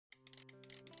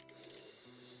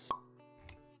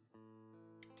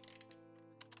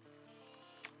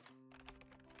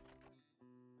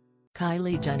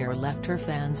Kylie Jenner left her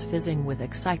fans fizzing with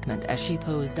excitement as she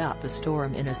posed up a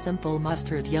storm in a simple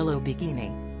mustard yellow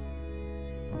bikini.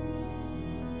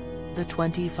 The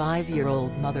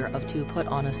 25-year-old mother of two put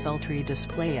on a sultry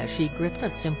display as she gripped a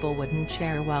simple wooden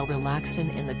chair while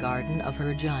relaxing in the garden of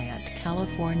her giant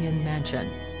Californian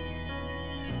mansion.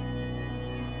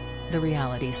 The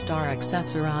reality star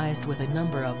accessorized with a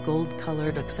number of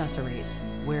gold-colored accessories,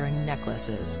 wearing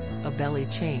necklaces, a belly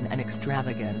chain, an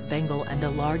extravagant bangle and a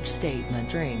large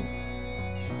statement ring.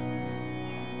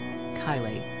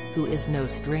 Kylie, who is no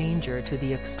stranger to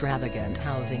the extravagant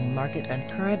housing market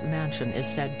and current mansion is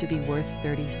said to be worth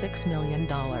 $36 million,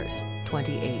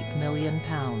 £28 million,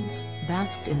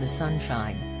 basked in the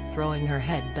sunshine, throwing her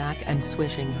head back and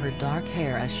swishing her dark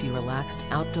hair as she relaxed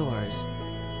outdoors.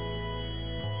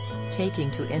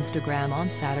 Taking to Instagram on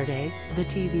Saturday, the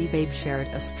TV babe shared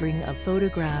a string of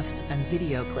photographs and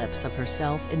video clips of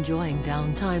herself enjoying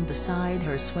downtime beside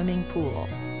her swimming pool.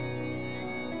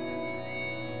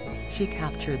 She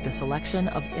captured the selection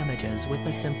of images with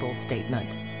the simple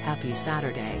statement, "Happy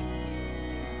Saturday."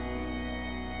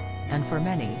 And for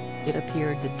many, it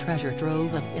appeared the treasure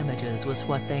trove of images was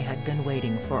what they had been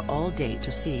waiting for all day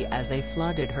to see as they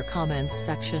flooded her comments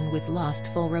section with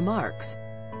lustful remarks.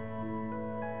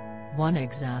 One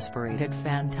exasperated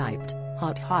fan typed,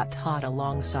 "Hot hot hot"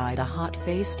 alongside a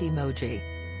hot-faced emoji.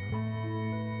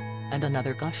 And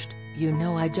another gushed, "You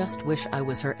know, I just wish I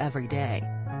was her every day."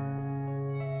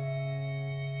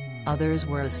 Others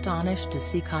were astonished to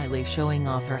see Kylie showing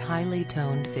off her highly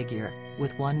toned figure,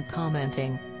 with one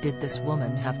commenting, "Did this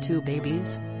woman have two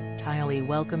babies?" Kylie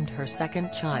welcomed her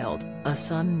second child, a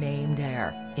son named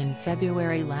Air, in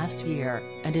February last year,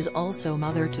 and is also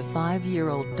mother to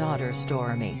 5-year-old daughter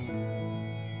Stormy.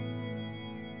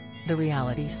 The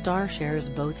reality star shares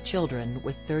both children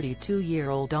with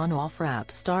 32-year-old on-off rap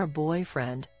star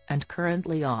boyfriend, and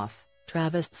currently off,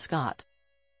 Travis Scott.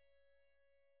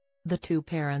 The two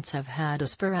parents have had a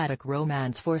sporadic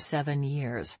romance for 7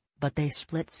 years, but they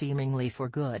split seemingly for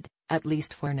good, at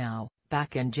least for now,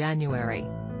 back in January.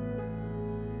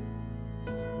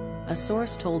 A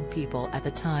source told People at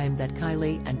the time that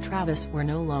Kylie and Travis were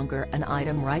no longer an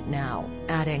item right now,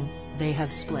 adding, "They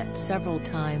have split several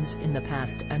times in the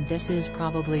past and this is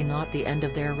probably not the end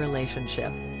of their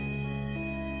relationship."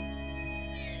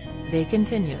 They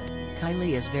continued,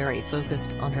 "Kylie is very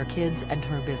focused on her kids and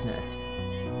her business.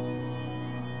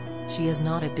 She is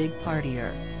not a big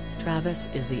partier. Travis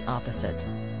is the opposite.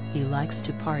 He likes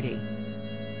to party.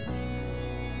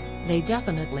 They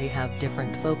definitely have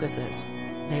different focuses.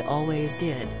 They always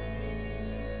did."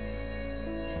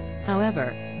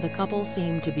 However, the couple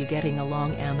seem to be getting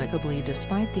along amicably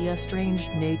despite the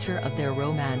estranged nature of their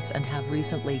romance and have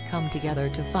recently come together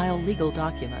to file legal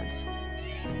documents.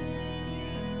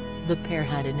 The pair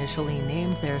had initially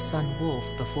named their son Wolf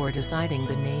before deciding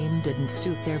the name didn't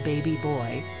suit their baby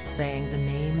boy, saying the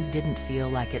name didn't feel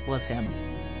like it was him.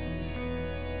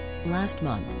 Last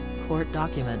month, court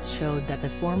documents showed that the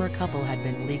former couple had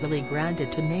been legally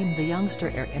granted to name the youngster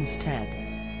Air instead.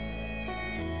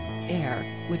 Air,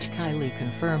 which Kylie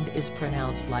confirmed is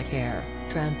pronounced like air,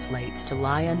 translates to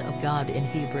Lion of God in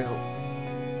Hebrew.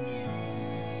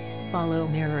 Follow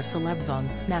Mirror Celebs on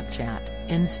Snapchat,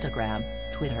 Instagram,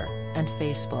 Twitter, and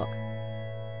Facebook.